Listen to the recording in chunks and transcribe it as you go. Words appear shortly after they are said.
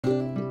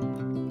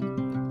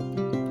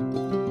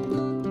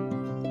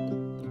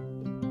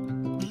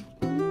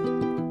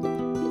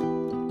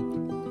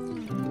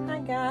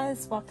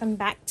guys, welcome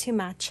back to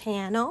my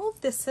channel.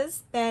 This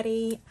is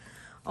Betty,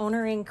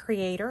 owner and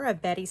creator of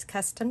Betty's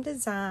Custom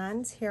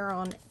Designs here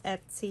on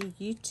Etsy,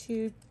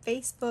 YouTube,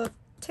 Facebook,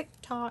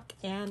 TikTok,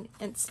 and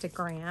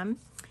Instagram.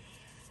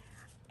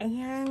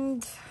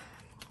 And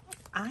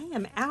I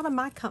am out of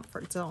my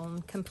comfort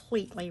zone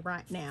completely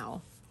right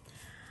now.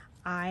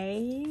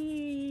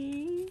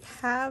 I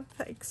have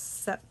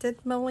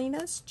accepted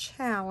Melina's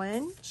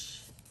challenge.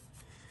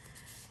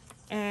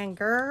 And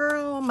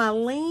girl,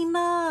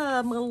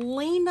 Melina,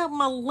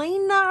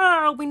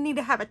 we need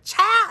to have a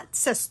chat,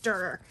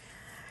 sister.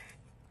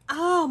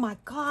 Oh my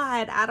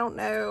God, I don't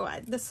know.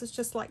 This is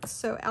just like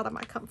so out of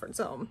my comfort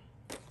zone.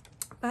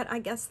 But I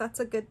guess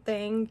that's a good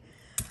thing.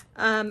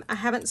 I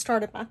haven't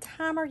started my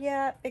timer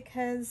yet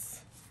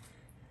because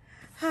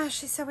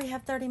she said we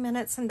have 30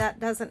 minutes and that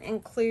doesn't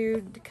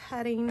include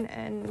cutting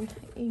and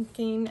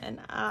inking and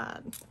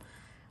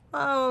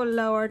oh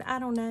Lord, I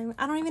don't know.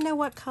 I don't even know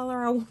what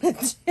color I want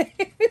to do.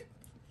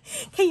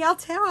 Can y'all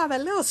tell I'm a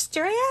little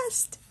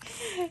stressed?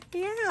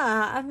 Yeah,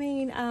 I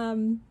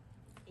mean,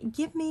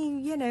 give me,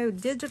 you know,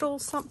 digital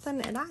something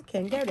and I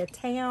can go to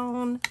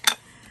town.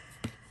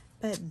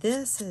 But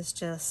this is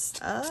just,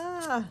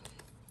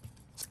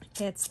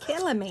 it's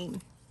killing me.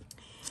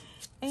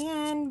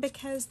 And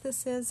because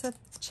this is a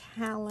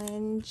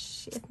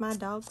challenge, if my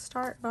dogs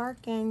start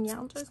barking,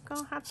 y'all just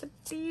gonna have to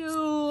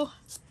deal.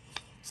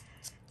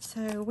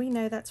 So we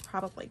know that's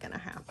probably going to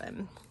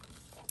happen.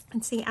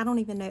 And see, I don't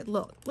even know.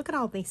 Look at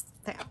all these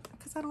things.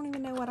 Because I don't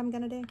even know what I'm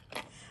going to do.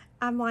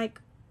 I'm like,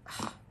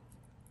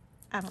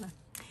 I don't know.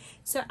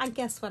 So I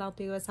guess what I'll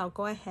do is I'll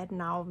go ahead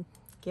and I'll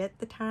get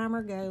the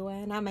timer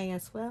going. I may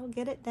as well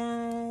get it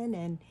done.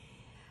 And,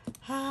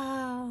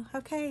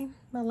 okay,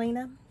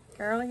 Melina,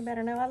 girl, you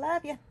better know I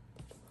love you.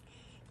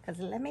 Because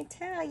let me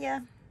tell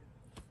you.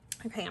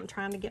 Okay, I'm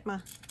trying to get my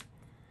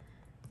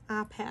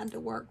iPad to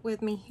work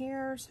with me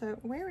here. So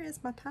where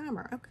is my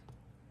timer? Okay,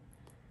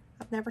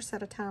 I've never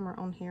set a timer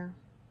on here.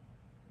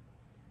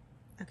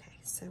 Okay,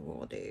 so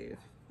we'll do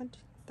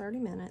 30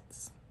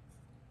 minutes.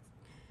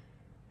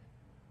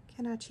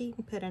 Can I cheat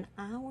and put an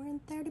hour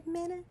and 30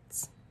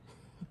 minutes?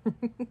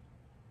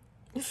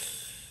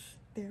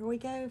 There we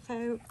go,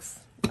 folks.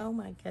 Oh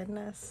my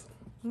goodness.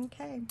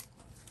 Okay,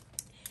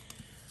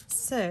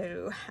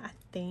 so I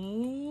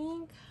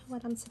think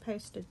what I'm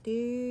supposed to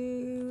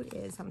do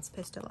is I'm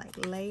supposed to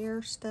like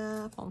layer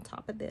stuff on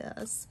top of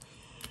this.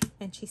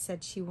 And she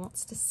said she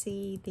wants to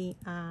see the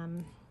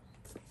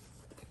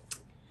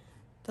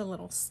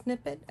little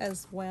snippet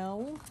as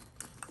well.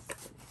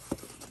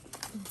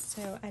 And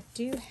so I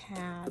do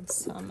have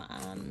some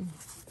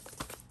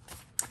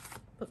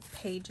book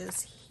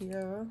pages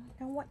here.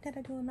 Now what did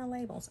I do with my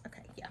labels?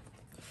 Okay, yeah.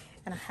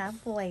 And I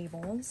have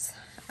labels.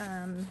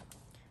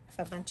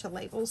 A bunch of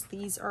labels.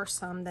 These are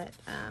some that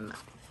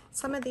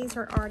some of these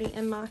are already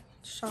in my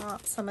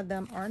shop, some of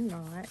them are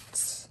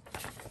not,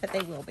 but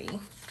they will be.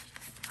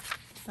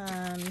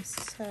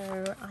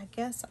 So I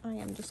guess I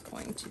am just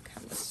going to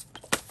kind of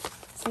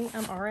see,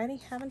 I'm already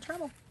having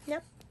trouble.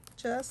 Yep,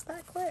 just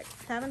that quick,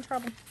 having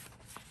trouble.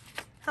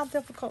 How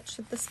difficult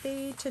should this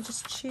be to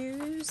just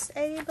choose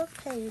a book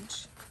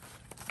page?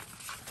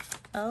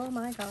 Oh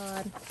my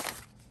God.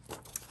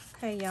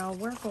 Okay, y'all,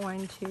 we're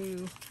going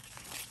to,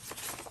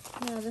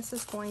 yeah, this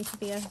is going to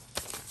be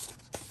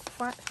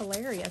quite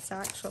hilarious,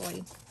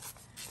 actually.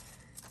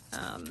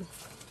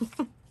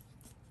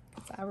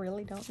 I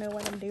really don't know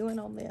what I'm doing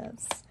on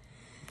this.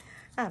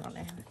 I don't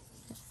know.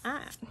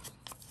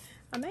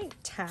 I make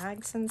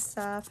tags and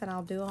stuff, and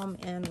I'll do them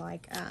in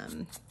like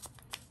kind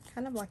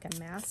of like a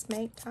mass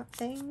make type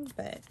thing,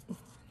 but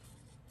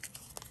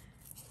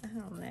I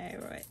don't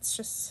know. It's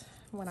just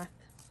when I'm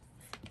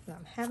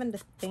having to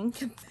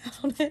think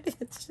about it,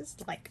 it's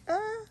just like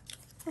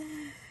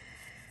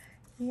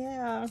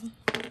yeah,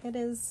 it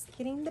is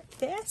getting the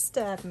best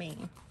of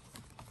me.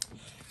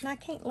 And I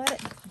can't let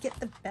it get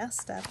the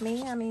best of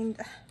me. I mean,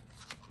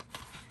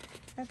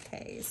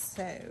 okay,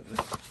 so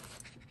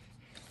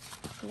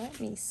let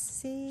me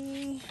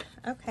see.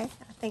 Okay,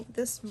 I think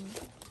this,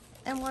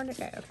 and where to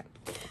go? Okay,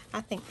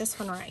 I think this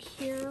one right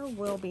here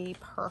will be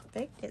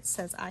perfect. It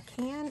says I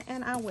can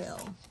and I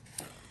will.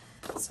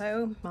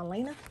 So,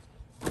 Melina,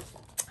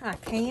 I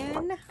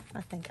can,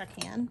 I think I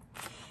can,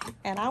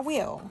 and I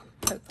will,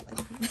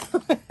 hopefully.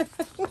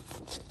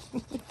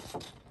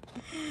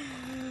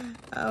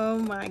 Oh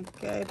my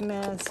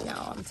goodness,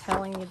 y'all, I'm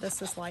telling you,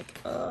 this is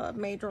like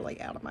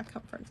majorly out of my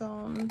comfort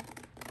zone.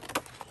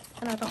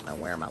 And I don't know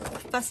where my little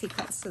fussy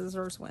cut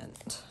scissors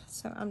went.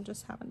 So I'm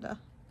just having to,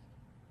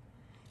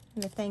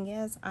 and the thing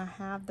is, I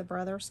have the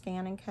Brother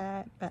Scan and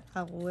Cut, but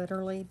I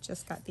literally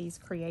just got these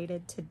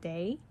created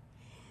today.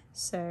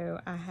 So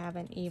I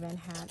haven't even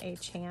had a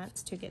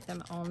chance to get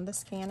them on the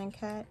Scan and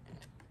Cut.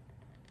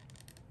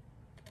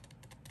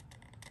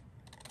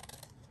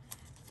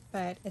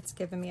 But it's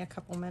given me a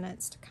couple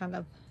minutes to kind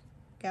of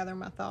gather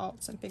my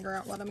thoughts and figure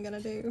out what I'm going to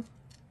do.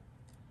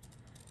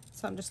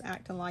 So I'm just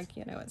acting like,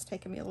 you know, it's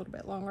taking me a little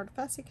bit longer to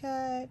fussy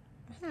cut.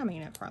 I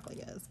mean, it probably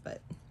is,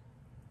 but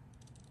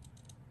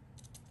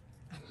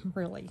I'm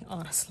really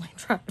honestly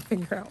trying to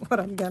figure out what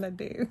I'm gonna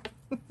do.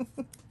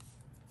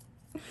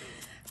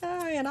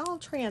 Oh, and all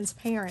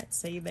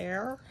transparency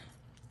there.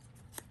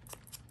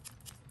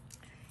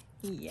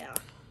 Yeah.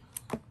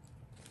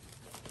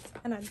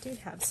 And I do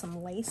have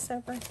some lace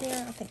over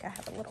here. I think I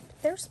have a little,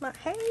 there's my,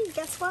 hey,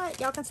 guess what?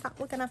 Y'all can stop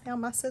looking, I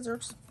found my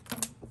scissors.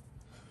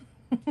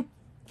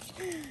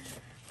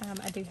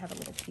 I do have a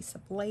little piece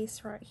of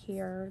lace right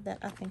here that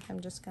I think I'm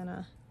just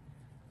gonna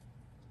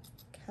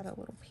cut a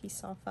little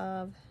piece off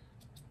of.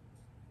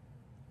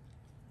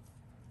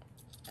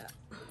 That's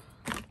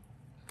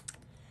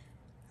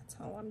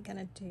all I'm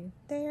gonna do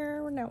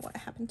there. Now what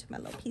happened to my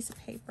little piece of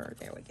paper?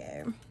 There we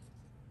go.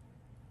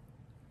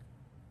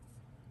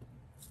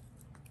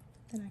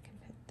 Then I can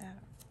put that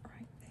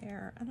right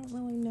there. I don't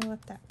really know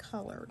if that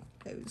color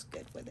goes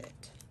good with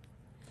it.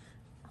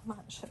 I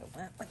might should have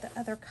went with the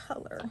other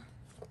color.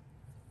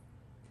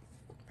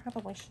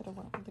 Probably should have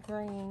went with the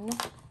green.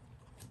 But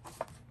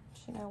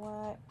you know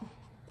what?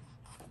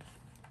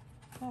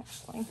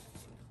 Actually,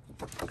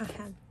 I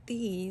had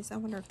these. I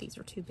wonder if these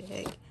are too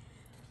big.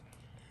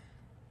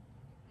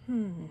 I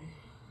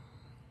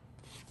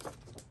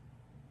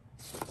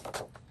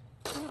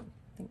don't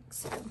think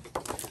so.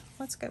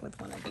 Let's go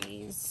with one of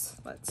these.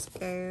 Let's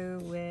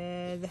go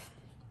with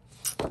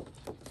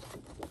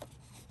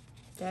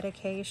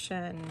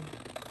dedication.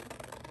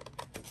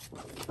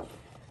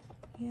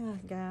 Yeah,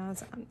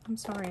 guys, I'm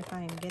sorry if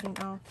I am getting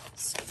off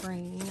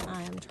screen.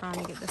 I am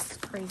trying to get this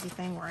crazy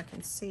thing where I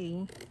can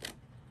see.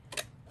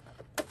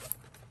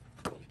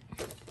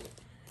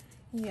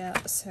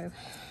 Yeah, so,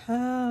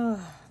 I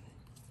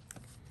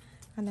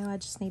know I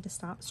just need to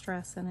stop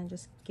stressing and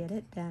just get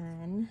it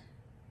done.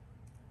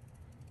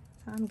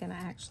 So I'm going to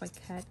actually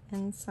cut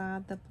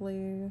inside the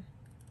blue,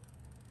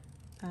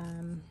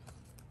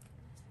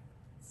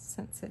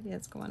 since it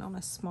is going on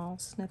a small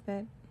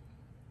snippet.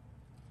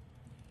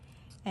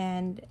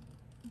 And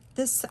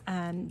this,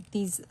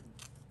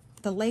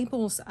 the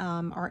labels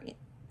are,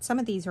 some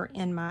of these are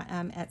in my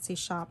Etsy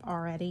shop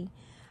already.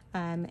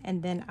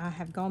 And then I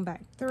have gone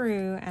back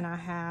through and I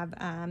have,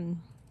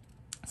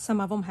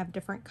 some of them have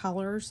different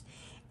colors.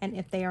 And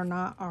if they are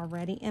not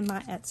already in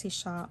my Etsy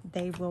shop,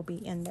 they will be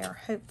in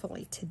there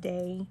hopefully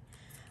today.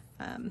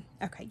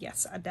 Okay,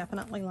 yes, I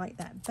definitely like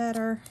that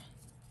better.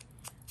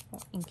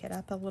 We'll ink it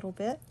up a little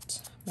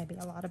bit, maybe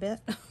a lot of it.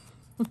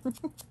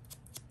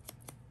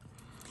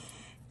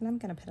 And I'm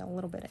going to put a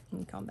little bit of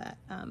ink on that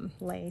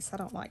lace. I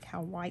don't like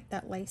how white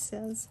that lace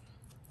is.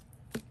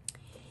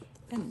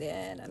 And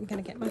then I'm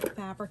going to get my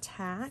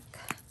Fabri-Tac.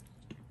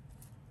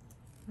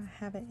 I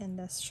have it in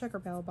this Sugar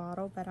Bell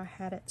bottle, but I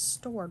had it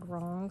stored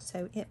wrong,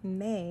 so it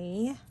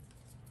may,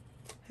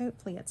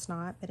 hopefully it's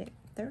not, but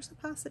there's a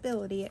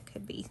possibility it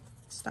could be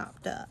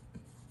stopped up.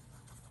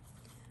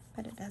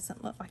 But it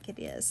doesn't look like it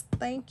is.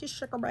 Thank you,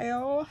 Sugar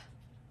Bell.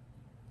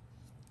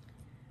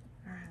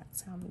 Alright,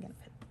 so I'm going to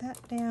put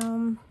that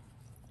down.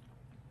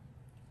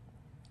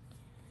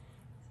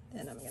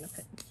 Then I'm going to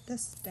put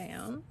this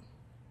down.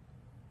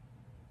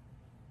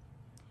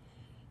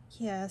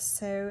 Yeah,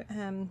 so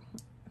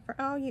for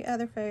all you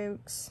other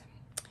folks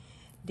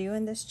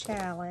doing this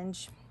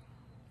challenge,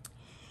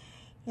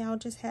 y'all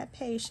just have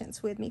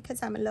patience with me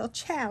because I'm a little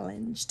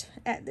challenged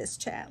at this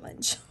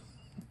challenge.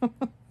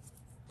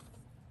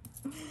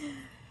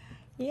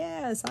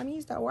 Yes, I'm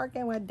used to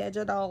working with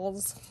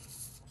digitals.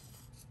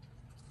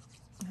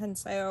 And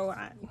so,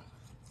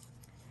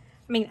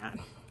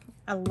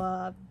 I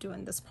love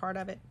doing this part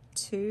of it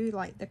too,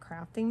 like the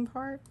crafting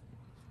part.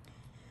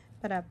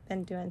 But I've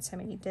been doing so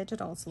many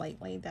digitals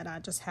lately that I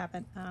just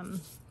haven't,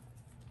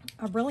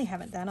 I really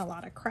haven't done a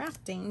lot of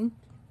crafting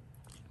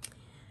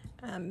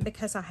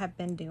because I have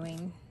been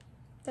doing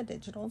the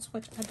digitals,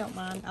 which I don't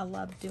mind. I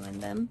love doing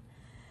them.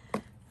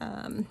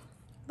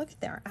 Look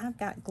at there. I've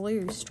got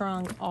glue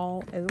strung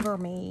all over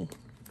me.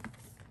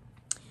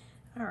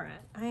 All right,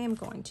 I am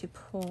going to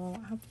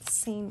pull, I've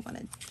seen one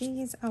of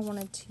these I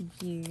wanted to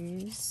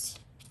use.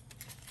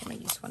 Let me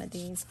use one of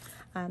these.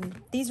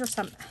 These are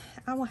some,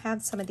 I will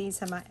have some of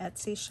these in my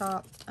Etsy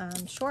shop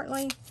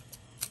shortly.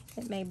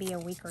 It may be a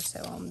week or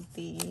so on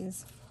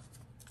these.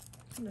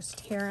 I'm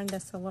just tearing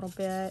this a little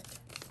bit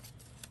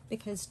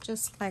because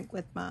just like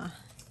with my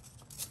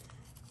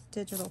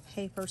digital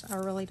papers, I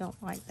really don't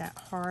like that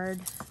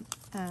hard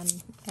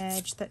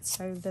edge that's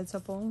so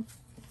visible.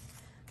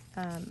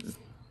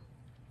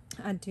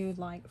 I do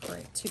like for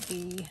it to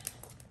be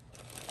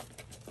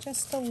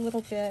just a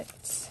little bit,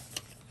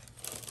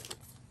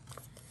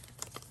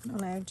 I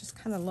don't know, just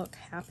kind of look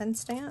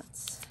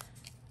happenstance.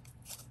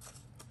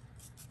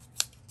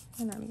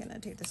 And I'm going to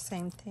do the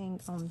same thing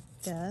on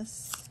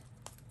this.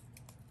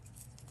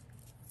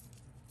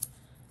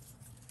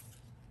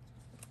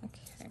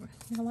 Okay,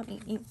 now let me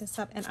ink this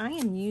up. And I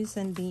am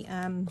using the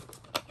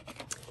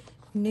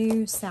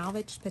new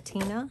Salvage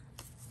Patina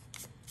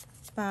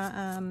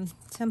by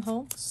Tim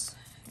Holtz.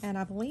 And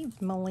I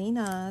believe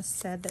Melina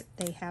said that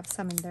they have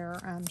some in their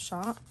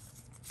shop.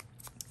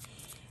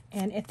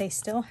 And if they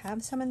still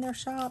have some in their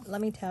shop, let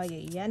me tell you,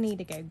 you need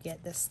to go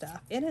get this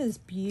stuff. It is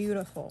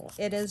beautiful.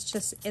 It is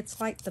just, it's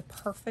like the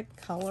perfect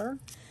color.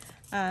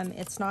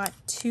 It's not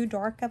too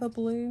dark of a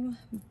blue,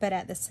 but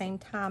at the same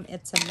time,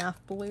 it's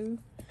enough blue.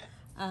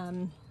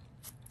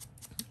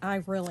 I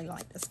really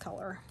like this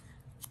color.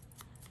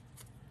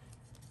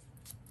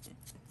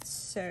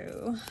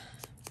 So,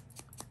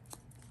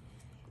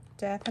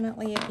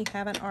 definitely, if you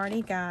haven't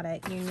already got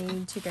it, you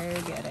need to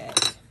go get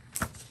it.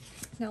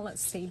 Now,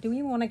 let's see. Do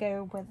we want to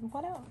go with,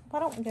 why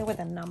don't we go with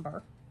a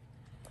number?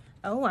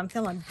 Oh, I'm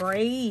feeling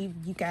brave,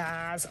 you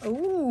guys.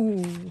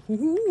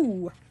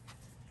 Ooh.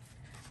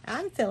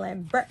 I'm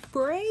feeling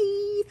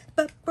brave,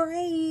 but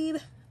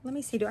brave. Let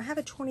me see. Do I have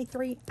a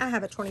 23? I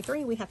have a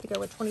 23. We have to go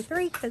with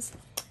 23 because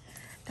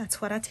that's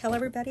what I tell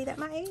everybody that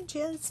my age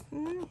is.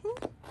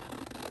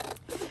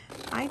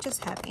 I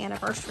just have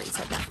anniversaries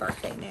of my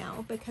birthday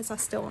now because I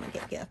still want to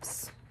get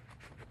gifts.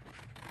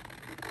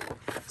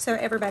 So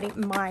everybody,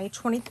 my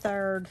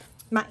 23rd,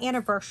 my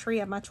anniversary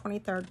of my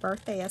 23rd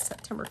birthday is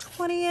September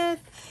 20th.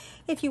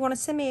 If you want to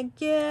send me a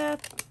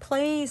gift,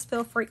 please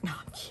feel free. No,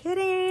 I'm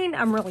kidding.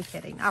 I'm really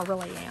kidding. I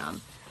really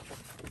am.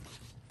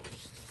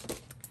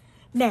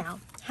 Now,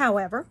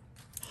 however,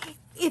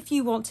 if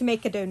you want to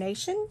make a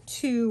donation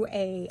to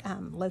a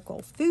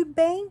local food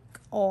bank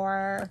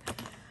or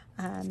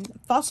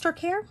foster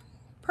care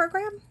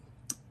program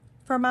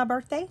for my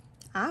birthday,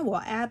 I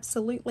will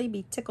absolutely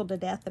be tickled to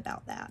death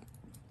about that.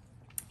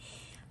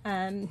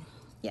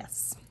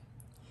 Yes.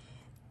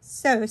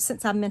 So,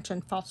 since I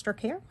mentioned foster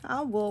care,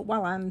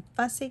 while I'm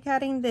fussy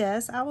cutting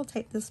this, I will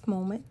take this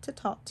moment to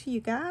talk to you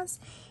guys.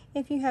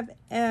 If you have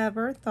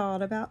ever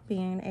thought about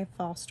being a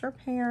foster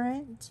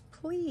parent,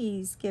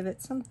 please give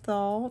it some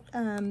thought.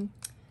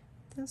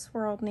 This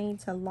world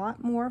needs a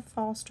lot more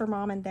foster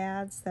mom and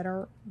dads that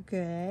are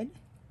good.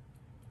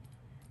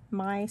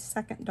 My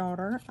second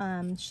daughter,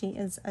 she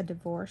is a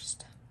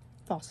divorced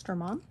foster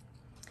mom.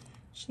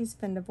 She's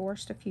been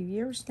divorced a few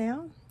years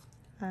now,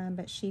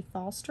 but she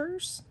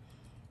fosters.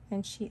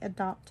 And she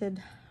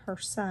adopted her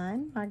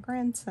son, my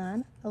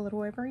grandson, a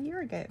little over a year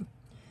ago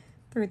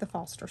through the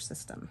foster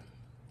system.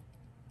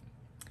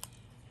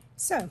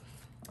 So,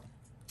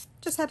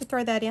 just had to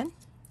throw that in.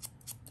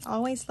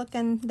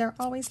 They're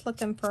always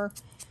looking for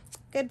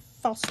good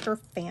foster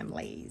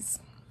families.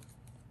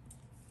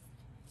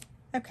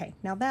 Okay,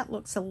 now that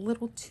looks a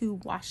little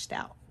too washed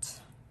out.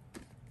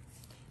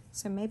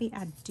 So maybe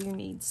I do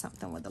need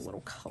something with a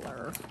little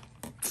color.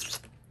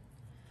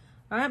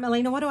 All right,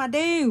 Melina, what do I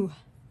do?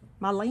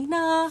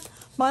 Melina.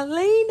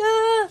 Okay,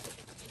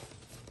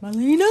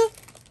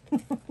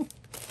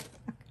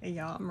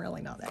 y'all, I'm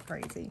really not that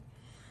crazy.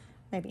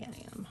 Maybe I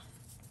am.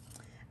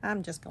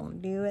 I'm just going to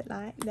do it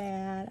like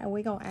that. And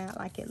we're going to act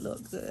like it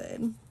looked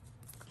good.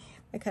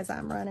 Because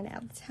I'm running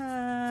out of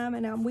time.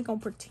 And we're going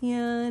to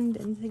pretend.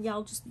 And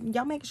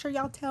y'all make sure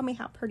y'all tell me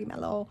how pretty my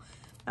little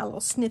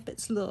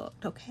snippets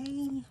looked,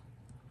 okay?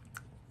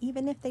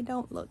 Even if they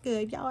don't look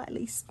good, y'all at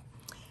least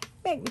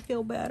make me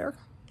feel better.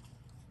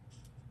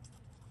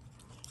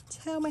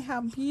 Tell me how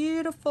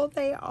beautiful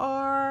they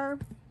are.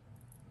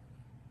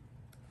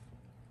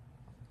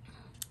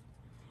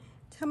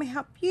 Tell me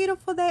how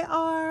beautiful they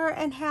are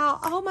and how,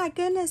 oh my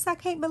goodness, I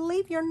can't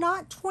believe you're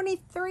not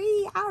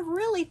 23. I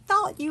really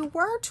thought you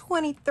were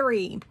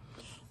 23.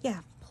 Yeah,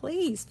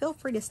 please feel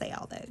free to say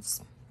all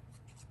those.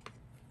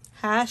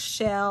 Hush,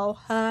 Chelle,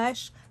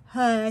 hush,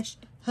 hush,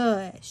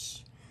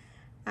 hush.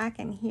 I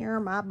can hear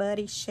my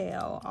buddy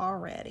Chelle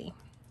already.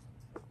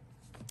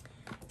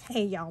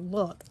 Hey, y'all,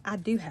 look, I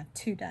do have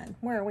 2 done.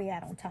 Where are we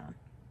at on time?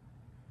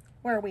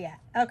 Where are we at?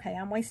 Okay,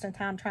 I'm wasting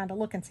time trying to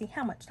look and see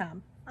how much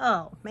time.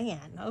 Oh,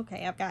 man.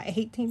 Okay, I've got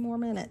 18 more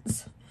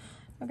minutes.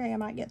 Okay, I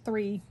might get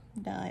 3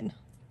 done.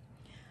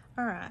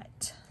 All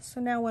right, so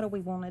now what do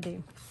we want to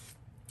do?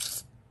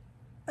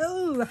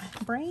 Oh,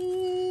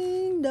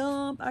 brain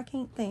dump. I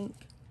can't think.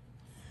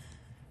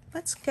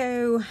 Let's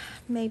go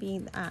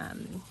maybe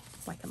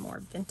like a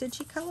more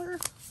vintagey color.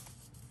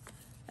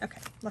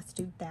 Okay, let's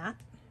do that.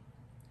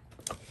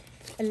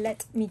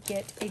 Let me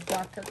get a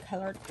darker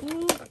colored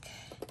ink.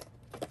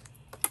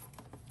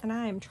 And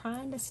I am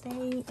trying to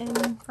stay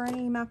in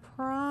frame. I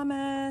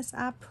promise.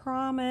 I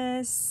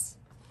promise.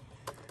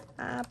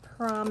 I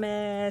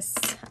promise.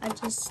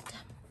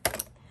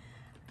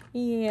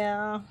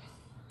 Yeah.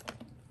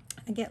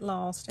 I get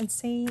lost. And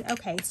see,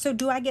 okay, so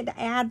do I get to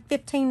add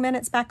 15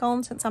 minutes back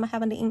on since I'm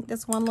having to ink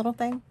this one little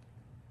thing?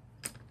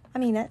 I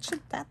mean, that's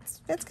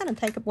going to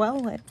take a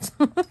while.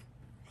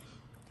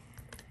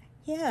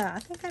 Yeah, I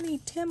think I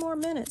need 10 more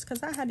minutes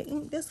because I had to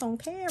ink this on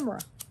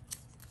camera.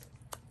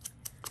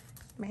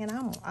 Man,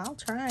 I'll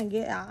try and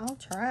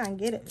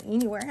get it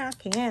anywhere I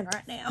can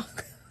right now.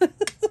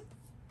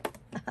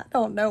 I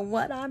don't know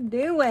what I'm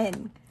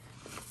doing.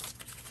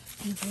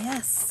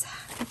 Yes,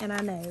 and I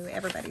know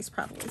everybody's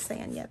probably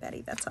saying, yeah,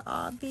 Betty, that's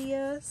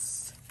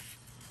obvious.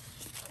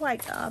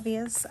 Quite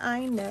obvious,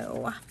 I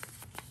know.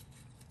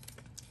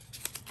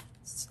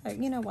 So,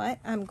 you know what?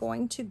 I'm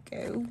going to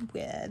go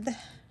with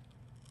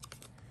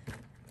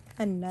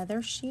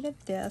another sheet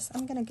of this.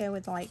 I'm gonna go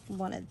with like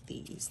one of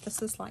these.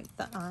 This is like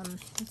the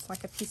it's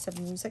like a piece of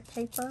music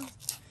paper,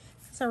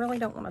 because I really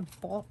don't want to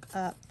bulk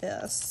up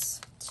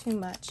this too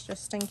much,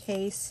 just in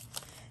case,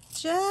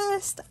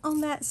 just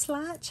on that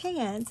slight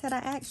chance that I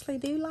actually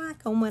do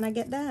like them when I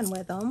get done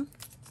with them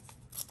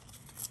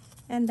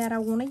and that I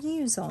want to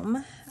use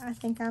them. I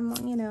think I'm,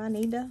 you know, I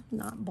need to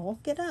not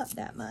bulk it up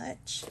that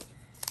much.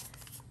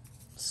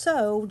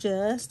 So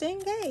just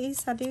in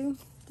case I do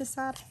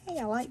decide, hey,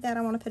 I like that,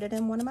 I want to put it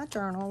in one of my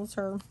journals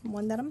or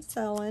one that I'm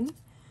selling.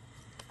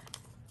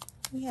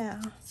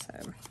 Yeah,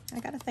 so I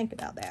got to think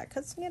about that,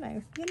 because, you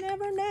know, you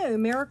never know.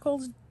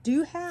 Miracles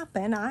do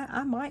happen.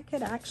 I might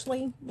could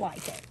actually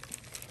like it.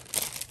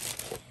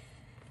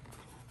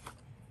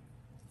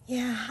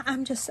 Yeah,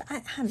 I'm just,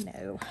 I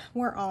know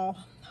we're all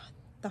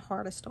the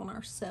hardest on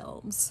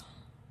ourselves.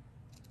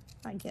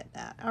 I get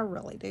that. I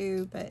really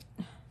do, but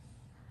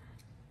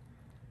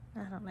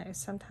I don't know.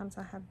 Sometimes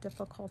I have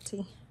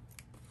difficulty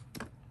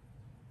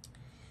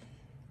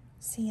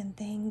seeing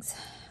things.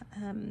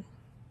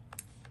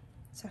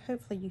 So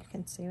hopefully you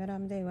can see what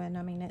I'm doing.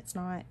 I mean, it's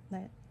not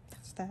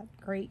that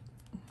great,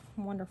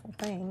 wonderful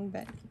thing,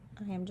 but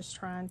I am just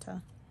trying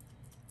to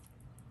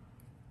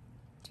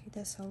do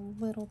this a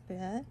little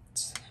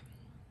bit.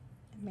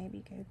 And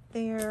maybe go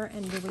there.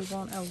 And do we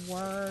want a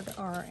word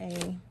or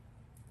a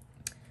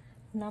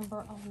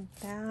number on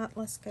that?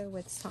 Let's go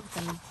with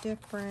something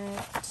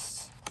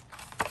different.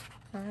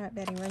 All right,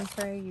 Betty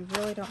Renfro, you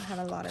really don't have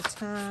a lot of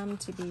time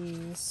to be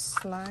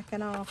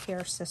slacking off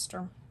here,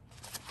 sister.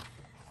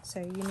 So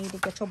you need to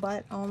get your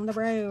butt on the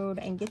road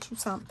and get you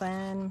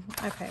something.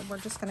 Okay, we're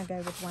just going to go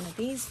with one of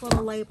these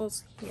little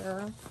labels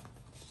here.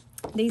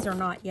 These are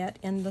not yet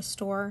in the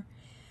store,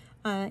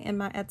 in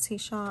my Etsy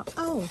shop.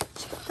 Oh,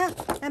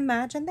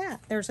 imagine that.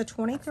 There's a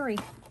 23.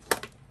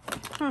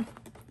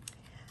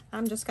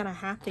 I'm just going to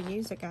have to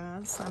use it,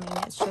 guys. I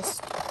mean, it's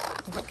just,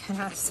 what can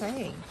I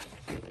say?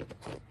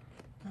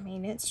 I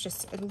mean, it's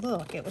just,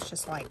 look, it was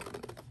just like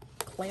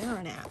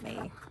glaring at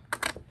me.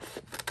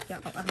 Yeah,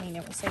 I mean,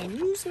 it was saying,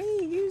 use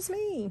me, use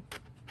me.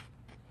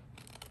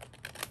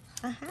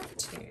 I had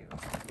to,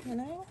 you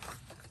know,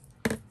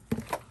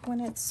 when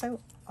it's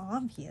so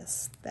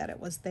obvious that it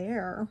was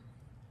there.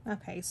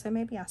 Okay, so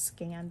maybe I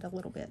scanned a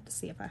little bit to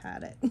see if I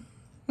had it.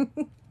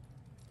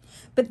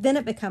 But then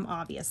it became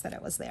obvious that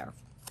it was there.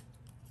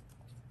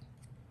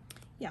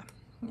 Yeah,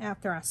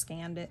 after I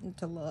scanned it and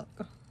to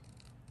look.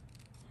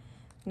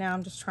 Now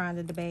I'm just trying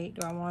to debate,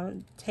 do I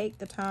want to take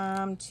the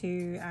time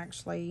to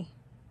actually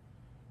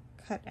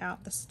cut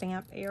out the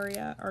stamp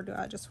area, or do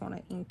I just want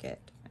to ink it?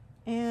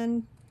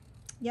 And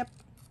yep,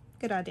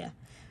 good idea.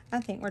 I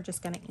think we're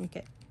just going to ink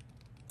it,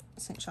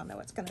 since y'all know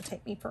it's going to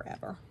take me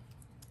forever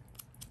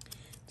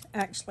to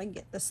actually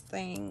get this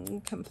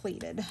thing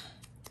completed.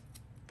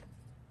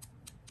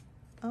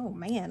 Oh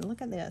man,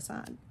 look at this.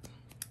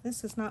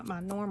 This is not my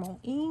normal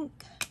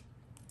ink.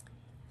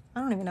 I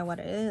don't even know what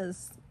it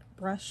is.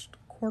 Brushed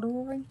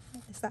corduroy?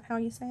 Is that how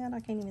you say it? I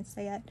can't even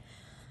say it.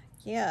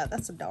 Yeah,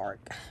 that's a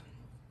dark.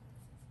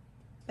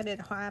 But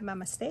it'll hide my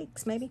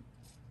mistakes, maybe.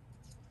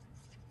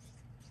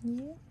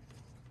 Yeah.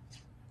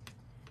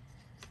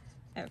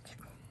 Okay.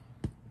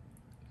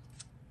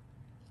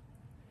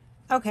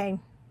 Okay.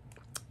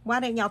 Why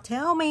didn't y'all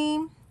tell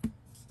me?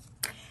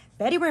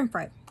 Betty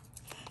Renfro,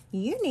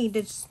 you need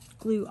to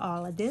glue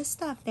all of this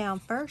stuff down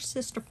first,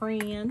 sister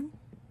friend.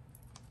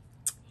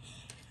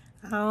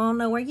 I don't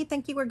know where you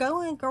think you were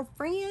going,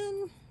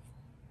 girlfriend.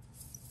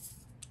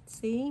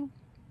 See?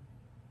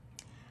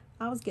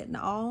 I was getting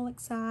all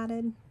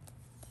excited,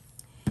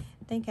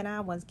 thinking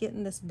I was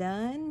getting this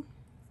done,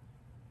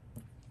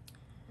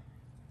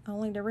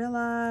 only to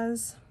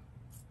realize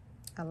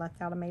I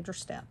left out a major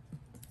step.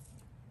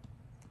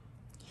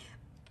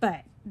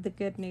 But the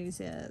good news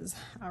is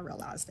I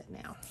realized it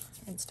now,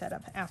 instead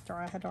of after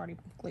I had already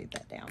glued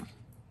that down.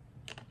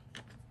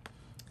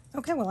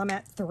 Okay, well, I'm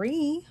at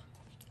 3.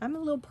 I'm a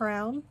little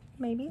proud,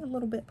 maybe a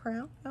little bit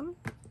proud. I'm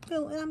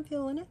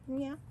feeling it,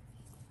 yeah.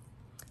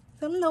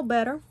 Feeling a little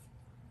better.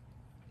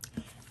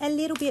 A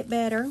little bit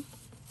better.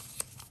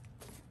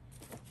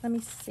 Let me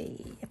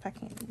see if I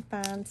can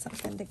find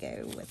something to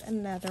go with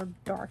another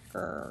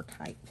darker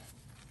type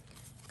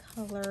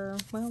color.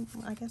 Well,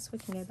 I guess we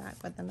can go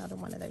back with another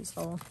one of those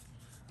little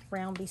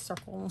roundy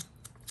circles.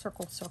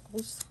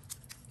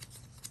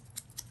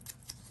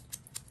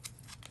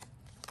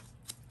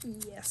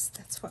 Yes,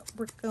 that's what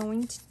we're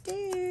going to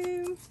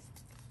do.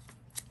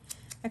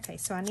 Okay,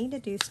 so I need to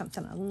do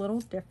something a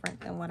little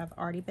different than what I've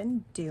already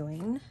been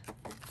doing.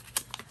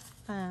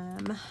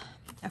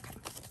 Okay.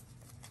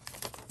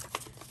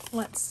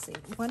 Let's see.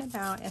 What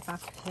about if I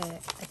put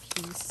a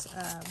piece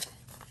of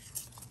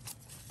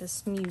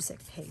this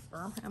music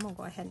paper? I'm going to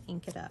go ahead and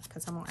ink it up,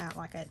 because I'm going to act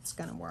like it's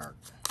going to work.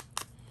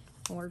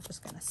 We're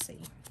just going to see.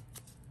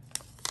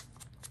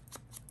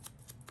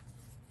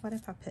 What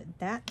if I put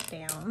that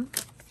down?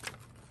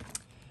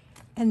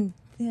 And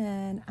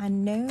then I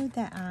know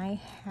that I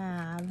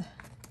have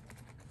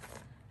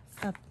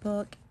a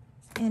book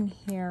in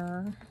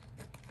here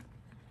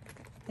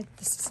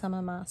This is some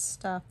of my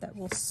stuff that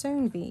will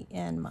soon be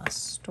in my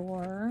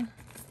store.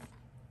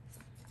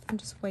 I'm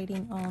just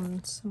waiting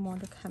on some more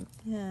to come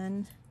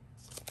in.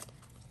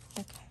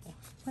 Okay,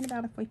 what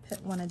about if we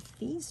put one of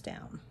these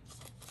down?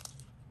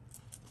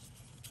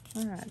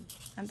 All right,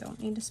 I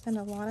don't need to spend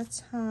a lot of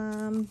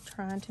time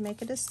trying to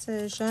make a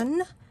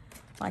decision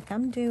like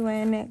I'm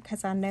doing,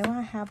 because I know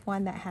I have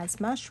one that has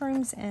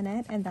mushrooms in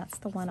it, and that's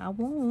the one I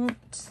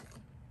want.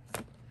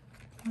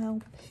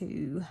 Well,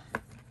 poo.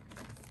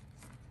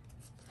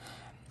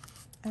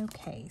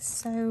 Okay,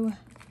 so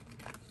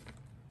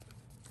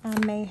I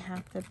may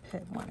have to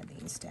put one of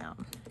these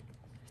down.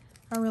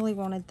 I really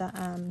wanted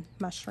the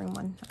mushroom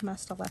one. I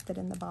must have left it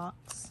in the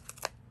box.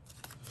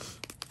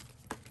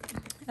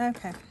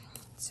 Okay,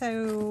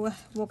 so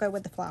we'll go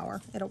with the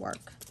flower. It'll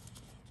work.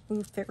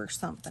 We'll figure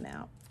something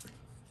out.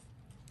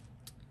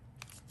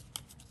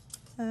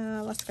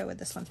 Let's go with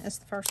this one. It's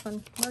the first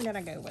one. We're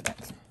gonna go with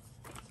it.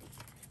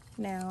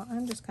 Now,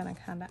 I'm just gonna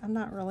I'm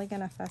not really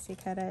gonna fussy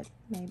cut it.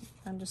 Maybe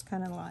I'm just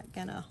kind of like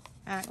gonna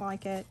act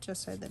like it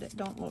just so that it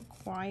don't look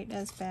quite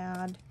as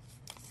bad.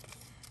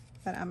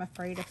 But I'm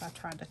afraid if I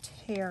tried to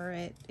tear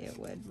it, it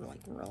would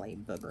like really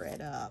booger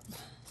it up.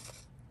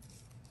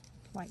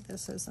 Like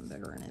this isn't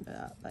boogering it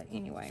up. But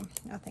anyway,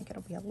 I think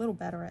it'll be a little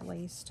better at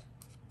least.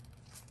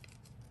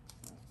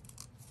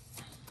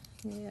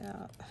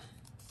 Yeah.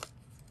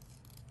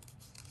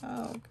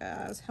 Oh,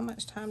 guys, how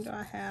much time do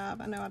I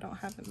have? I know I don't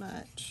have it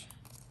much.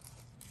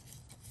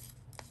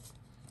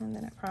 And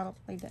then it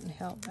probably didn't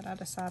help that I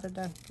decided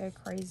to go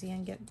crazy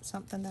and get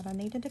something that I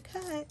needed to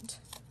cut.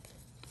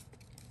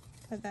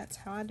 But that's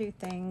how I do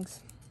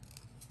things.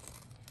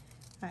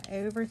 I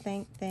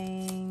overthink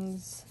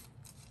things.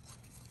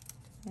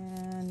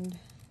 And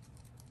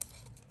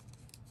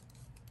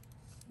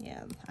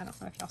yeah, I don't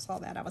know if y'all saw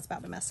that. I was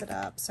about to mess it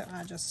up, so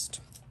I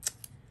just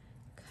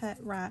cut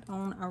right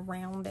on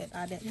around it.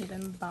 I didn't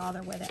even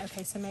bother with it.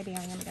 Okay, so maybe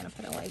I am going to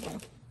put a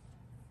label.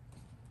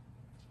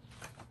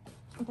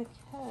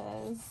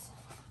 Because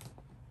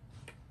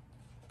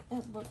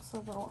it looks a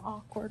little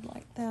awkward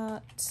like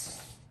that.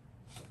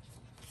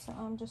 So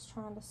I'm just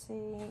trying to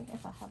see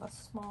if I have a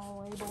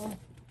small label.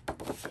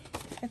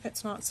 If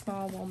it's not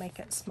small, we'll make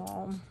it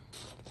small.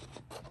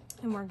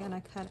 And we're going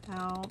to cut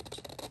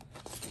out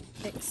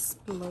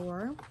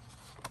Explore.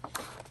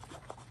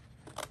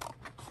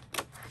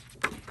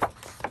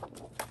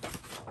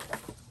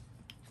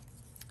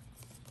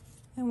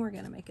 And we're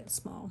going to make it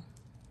small.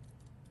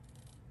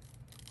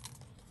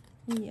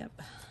 Yep.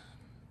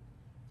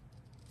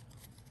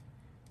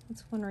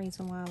 That's one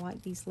reason why I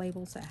like these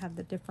labels that have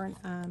the different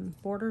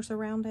borders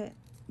around it,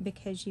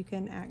 because you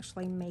can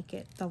actually make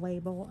it the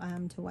label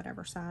to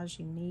whatever size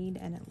you need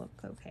and it look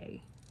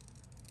okay.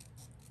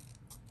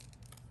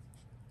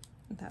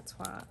 That's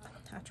why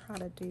I try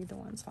to do the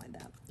ones like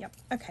that. Yep,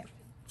 okay.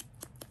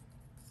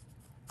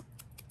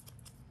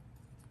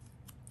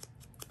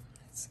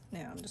 So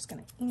now I'm just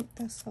going to ink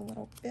this a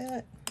little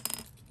bit.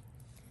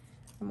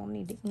 I'm going to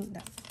need to ink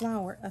that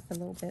flower up a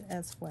little bit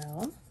as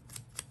well.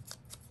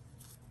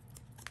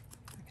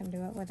 I can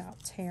do it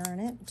without tearing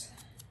it.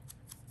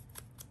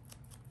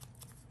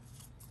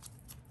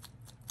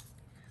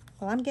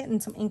 Well, I'm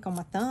getting some ink on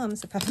my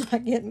thumbs if I'm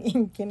not getting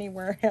ink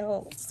anywhere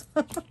else.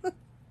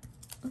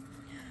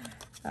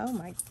 Oh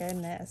my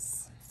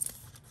goodness.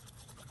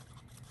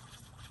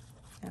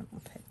 I'm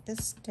going to put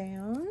this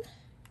down.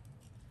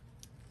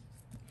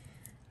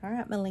 All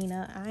right,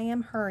 Melina, I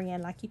am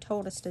hurrying like you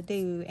told us to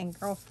do, and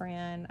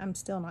girlfriend, I'm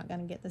still not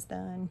going to get this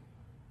done.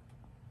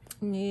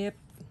 Yep.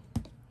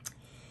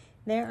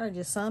 There are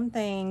just some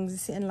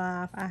things in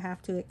life I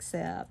have to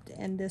accept,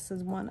 and this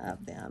is one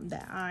of them,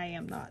 that I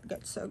am not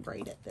so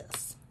great at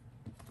this.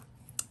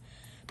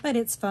 But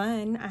it's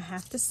fun. I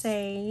have to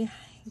say,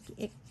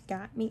 it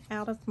got me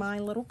out of my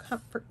little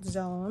comfort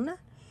zone,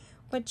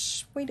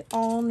 which we'd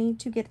all need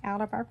to get out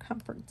of our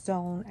comfort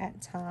zone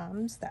at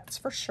times, that's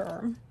for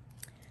sure.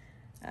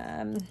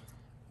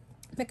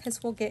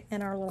 Because we'll get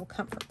in our little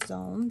comfort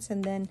zones,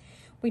 and then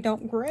we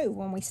don't grow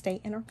when we stay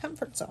in our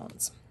comfort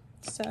zones.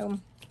 So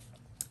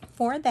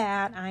for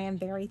that, I am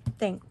very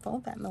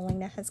thankful that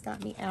Melina has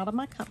got me out of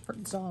my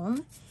comfort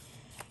zone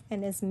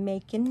and is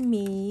making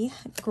me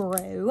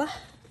grow.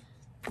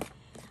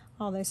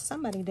 Although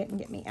somebody didn't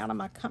get me out of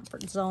my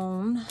comfort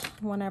zone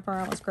whenever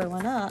I was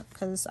growing up,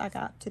 because I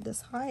got to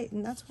this height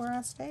and that's where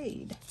I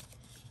stayed.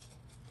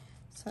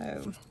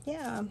 So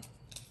yeah,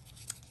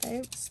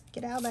 folks,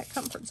 get out of that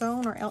comfort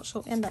zone or else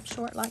you'll end up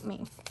short like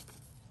me.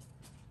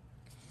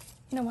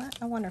 You know what?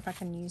 I wonder if I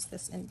can use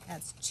this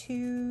as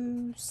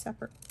two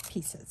separate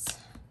pieces.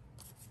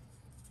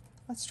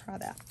 Let's try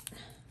that.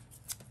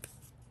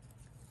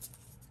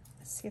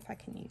 Let's see if I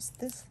can use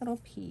this little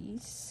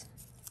piece.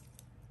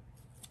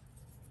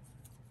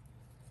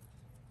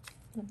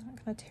 I'm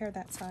not going to tear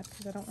that side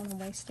because I don't want to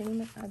waste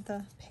any of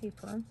the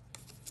paper. And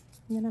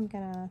then I'm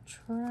going to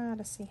try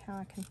to see how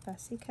I can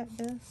fussy cut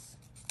this.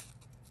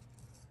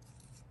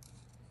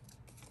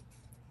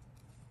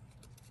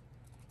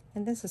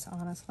 And this is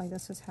honestly,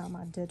 this is how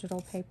my digital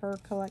paper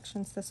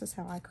collections, this is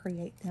how I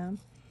create them.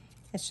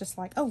 it's just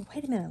like, oh,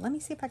 wait a minute, let me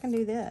see if I can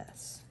do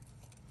this.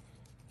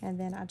 And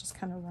then I just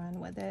kind of run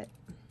with it.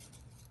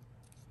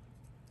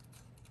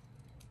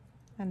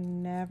 I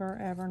never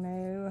ever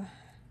know.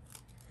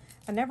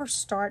 I never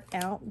start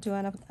out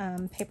doing a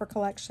paper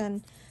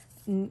collection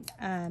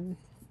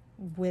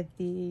with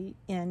the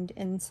end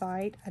in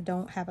sight. I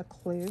don't have a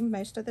clue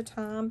most of the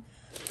time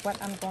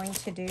what I'm going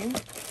to do.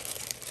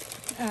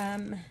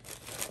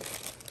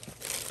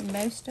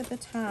 Most of the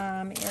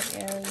time it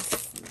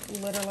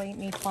is literally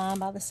me flying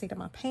by the seat of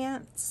my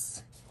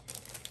pants.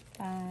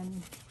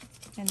 And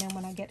then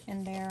when I get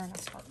in there and I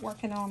start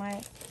working on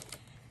it,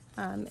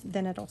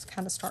 then it'll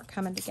kind of start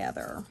coming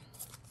together.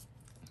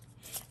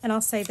 And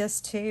I'll say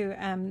this too,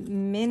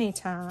 many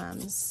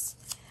times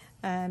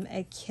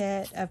a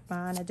kit of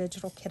mine, a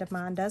digital kit of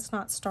mine, does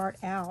not start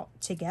out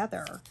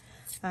together.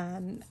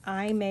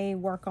 I may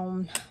work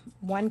on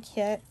one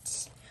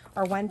kit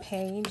or one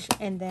page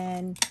and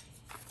then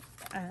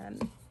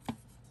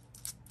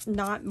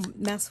not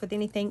mess with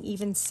anything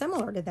even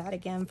similar to that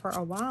again for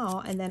a while,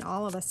 and then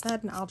all of a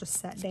sudden I'll just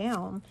sit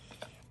down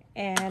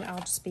and I'll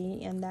just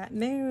be in that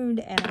mood,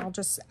 and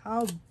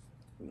I'll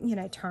you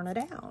know, turn it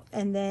out.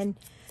 And then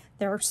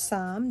there are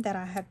some that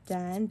I have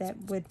done that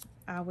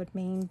I would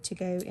mean to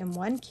go in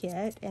one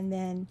kit, and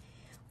then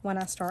when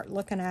I start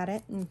looking at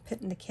it and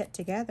putting the kit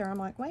together, I'm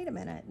like, wait a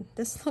minute,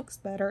 this looks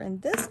better in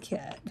this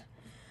kit.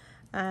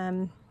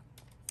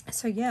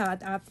 So yeah,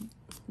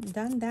 I've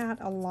done that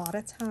a lot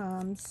of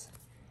times.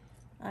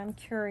 I'm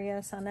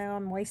curious. I know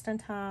I'm wasting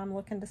time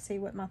looking to see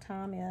what my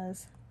time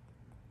is.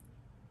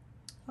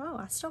 Oh,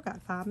 I still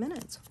got 5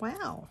 minutes.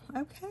 Wow.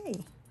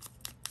 Okay.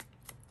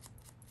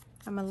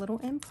 I'm a little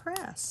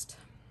impressed.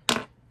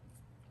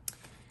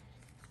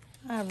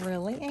 I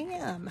really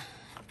am.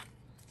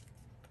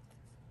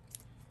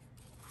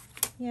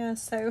 Yeah,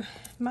 so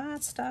my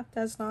stuff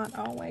does not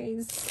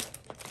always,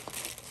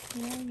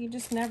 you know, you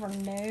just never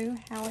know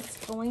how it's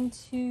going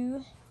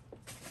to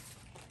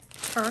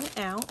turn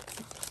out.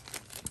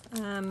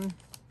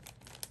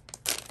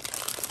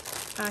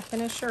 I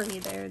can assure you,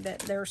 though, that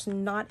there's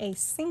not a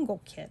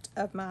single kit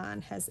of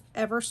mine has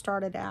ever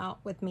started out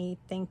with me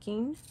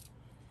thinking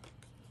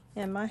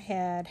in my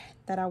head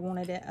that I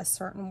wanted it a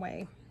certain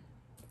way.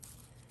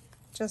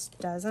 Just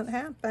doesn't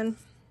happen.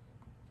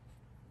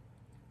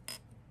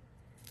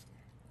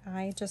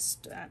 I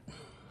just,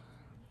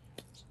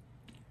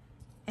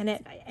 and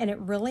it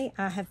really,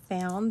 I have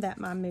found that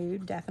my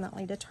mood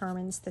definitely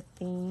determines the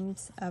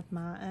themes of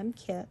my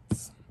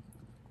kits.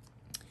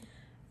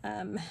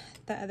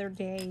 The other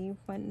day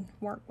when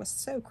work was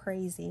so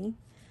crazy,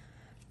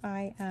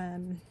 I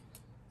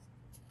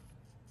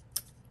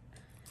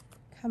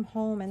come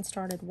home and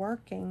started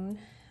working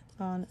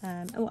on,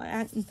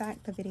 in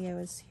fact, the video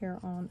is here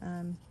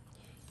on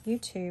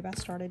YouTube. I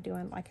started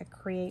doing like a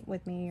create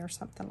with me or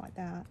something like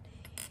that.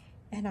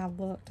 And I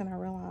looked and I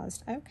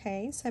realized,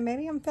 okay, so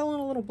maybe I'm feeling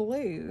a little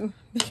blue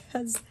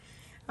because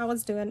I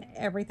was doing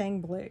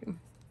everything blue.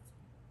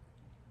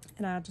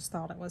 And I just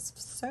thought it was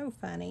so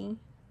funny.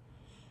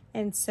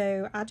 And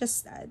so I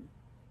just,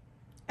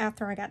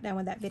 after I got done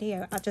with that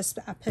video, I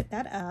put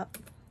that up.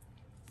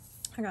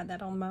 I got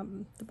that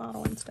on the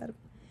bottle instead of,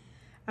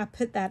 I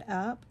put that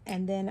up,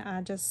 and then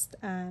I just,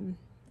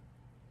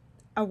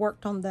 I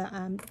worked on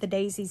the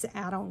Daisies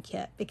add-on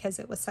kit because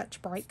it was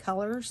such bright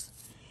colors.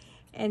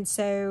 And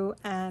so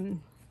I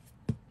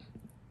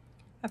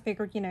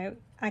figured, you know,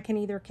 I can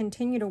either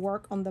continue to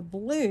work on the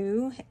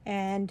blue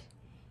and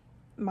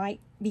might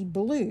be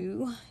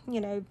blue,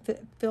 you know,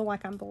 feel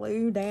like I'm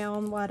blue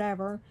down,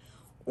 whatever,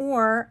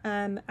 or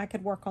I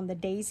could work on the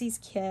Daisies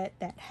kit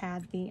that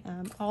had the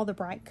all the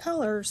bright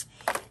colors,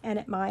 and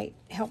it might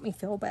help me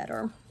feel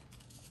better.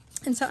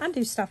 And so I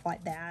do stuff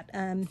like that.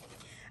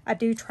 I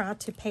do try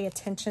to pay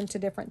attention to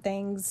different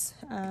things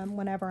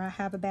whenever I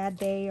have a bad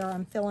day or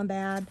I'm feeling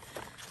bad.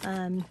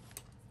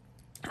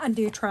 I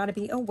do try to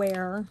be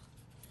aware,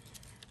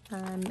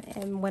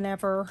 and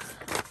whenever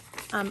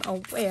I'm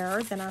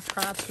aware, then I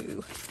try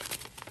to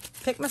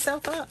pick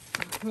myself up,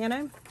 you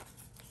know.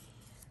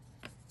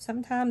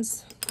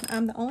 Sometimes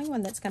I'm the only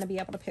one that's going to be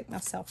able to pick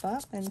myself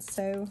up, and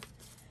so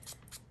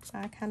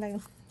I kind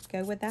of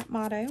go with that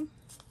motto.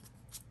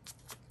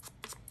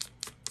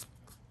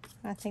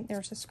 I think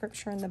there's a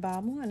scripture in the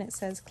Bible, and it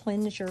says,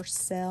 cleanse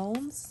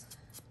yourselves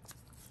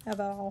of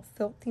all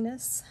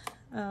filthiness.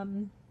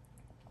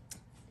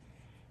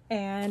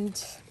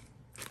 And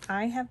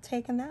I have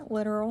taken that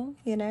literal,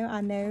 you know. I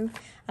know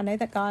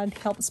that God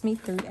helps me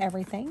through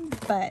everything,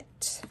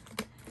 but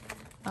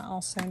I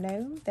also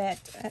know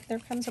that there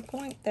comes a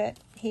point that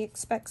He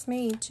expects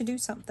me to do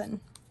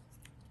something.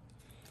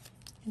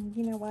 And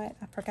you know what?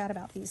 I forgot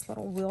about these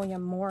little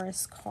William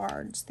Morris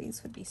cards.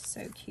 These would be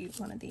so cute.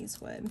 One of these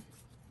would.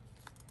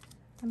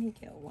 Let me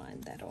get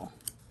one that'll,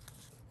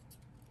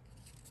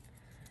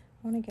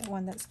 I want to get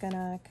one that's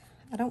gonna,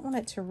 I don't want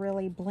it to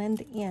really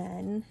blend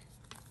in,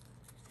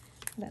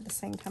 but at the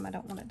same time, I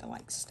don't want it to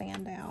like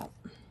stand out.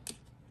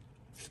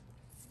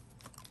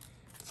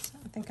 So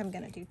I think I'm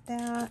gonna do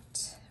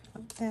that,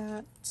 like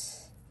that.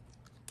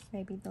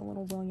 Maybe the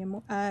little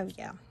William, oh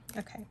yeah,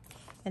 okay.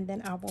 And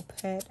then I will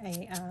put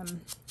a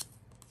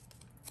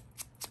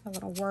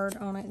little word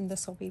on it, and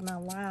this will be my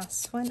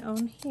last one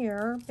on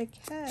here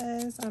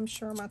because I'm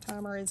sure my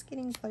timer is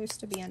getting close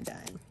to being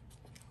done.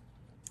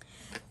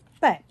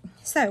 But,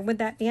 so with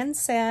that being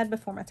said,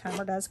 before my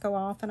timer does go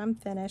off and I'm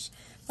finished,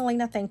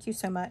 Melina, thank you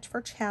so much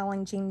for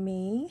challenging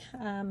me.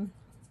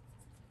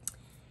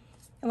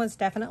 It was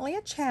definitely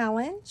a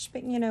challenge,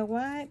 but you know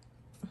what?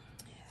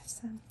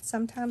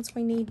 Sometimes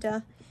we need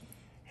to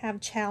have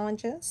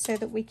challenges so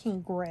that we can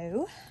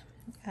grow.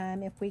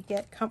 If we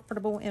get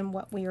comfortable in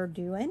what we are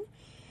doing,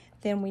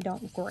 then we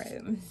don't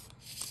grow.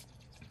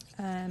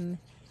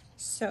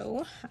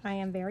 So I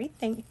am very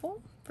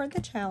thankful for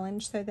the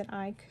challenge so that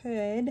I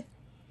could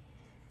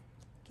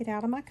get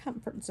out of my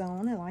comfort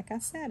zone. And like I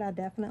said, I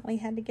definitely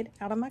had to get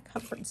out of my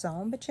comfort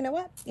zone, but you know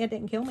what? It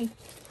didn't kill me.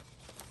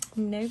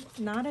 Nope,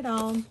 not at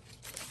all.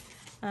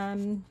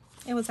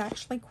 It was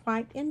actually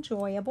quite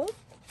enjoyable.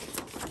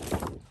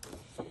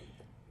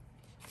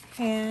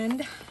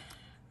 And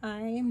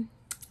I'm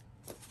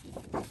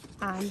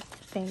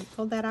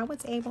thankful that I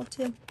was able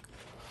to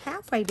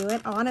halfway do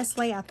it.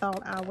 Honestly, I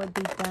thought I would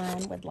be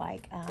done with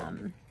like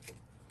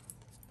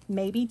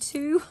maybe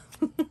 2.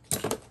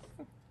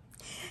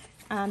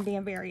 I'm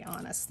being very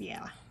honest.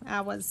 Yeah,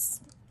 I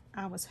was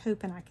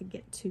hoping I could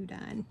get 2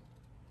 done.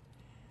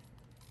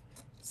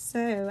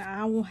 So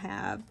I will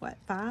have what,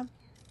 5?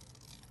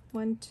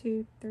 1,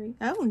 2, 3.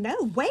 Oh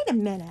no! Wait a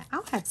minute.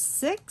 I'll have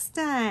 6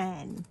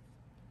 done.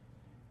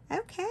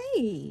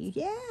 Okay.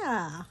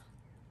 Yeah.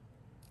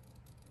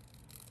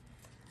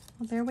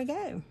 Well, there we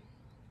go.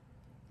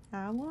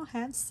 I will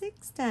have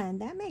 6 done.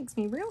 That makes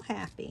me real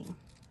happy.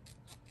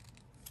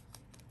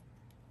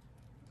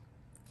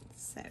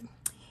 So,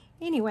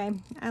 anyway,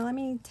 let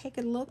me take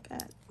a look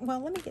at, well,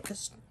 let me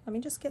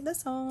just get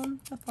this on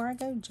before I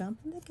go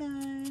jumping the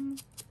gun.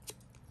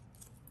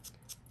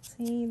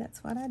 See,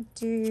 that's what I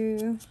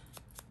do.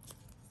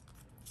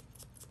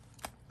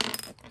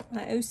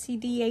 My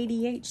OCD,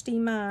 ADHD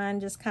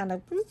mind just kind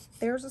of,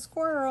 there's a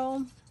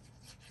squirrel.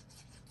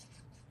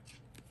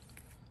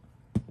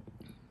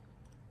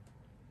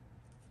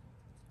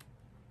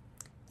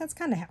 That's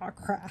kind of how I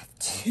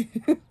craft.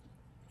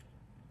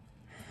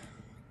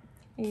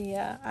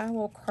 Yeah, I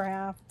will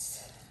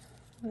craft,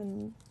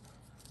 and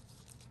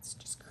it's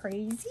just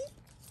crazy.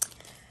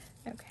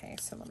 Okay,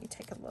 so let me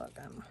take a look.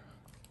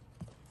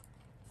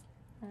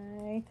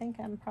 I think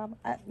I'm probably,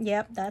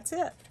 yep, that's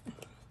it.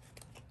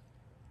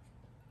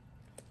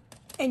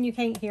 And you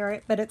can't hear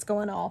it, but it's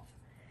going off.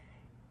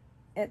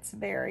 It's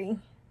very,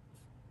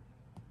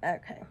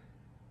 okay.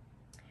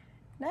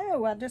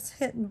 No, I just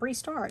hit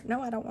restart.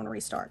 No, I don't want to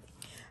restart.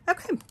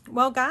 Okay,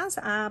 well guys,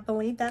 I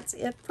believe that's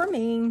it for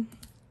me.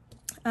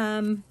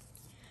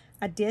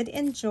 I did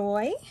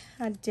enjoy.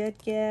 I did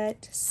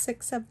get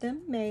 6 of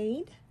them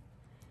made.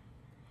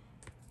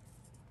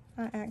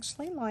 I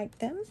actually like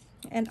them,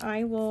 and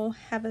I will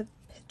have a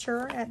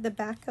picture at the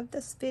back of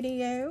this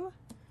video.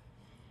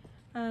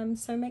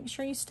 So make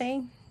sure you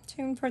stay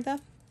tuned for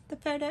the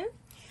photo.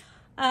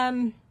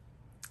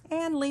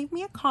 And leave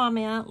me a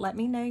comment. Let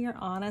me know your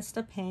honest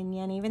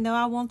opinion, even though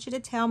I want you to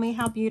tell me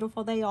how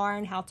beautiful they are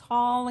and how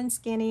tall and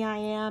skinny I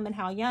am and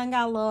how young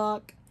I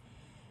look.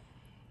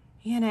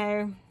 You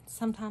know,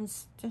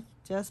 sometimes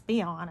just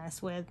be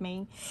honest with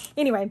me.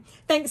 Anyway,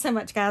 thanks so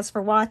much, guys,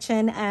 for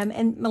watching.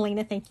 And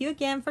Melina, thank you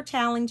again for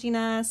challenging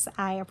us.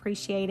 I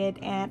appreciate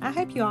it, and I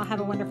hope you all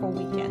have a wonderful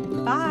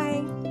weekend.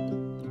 Bye.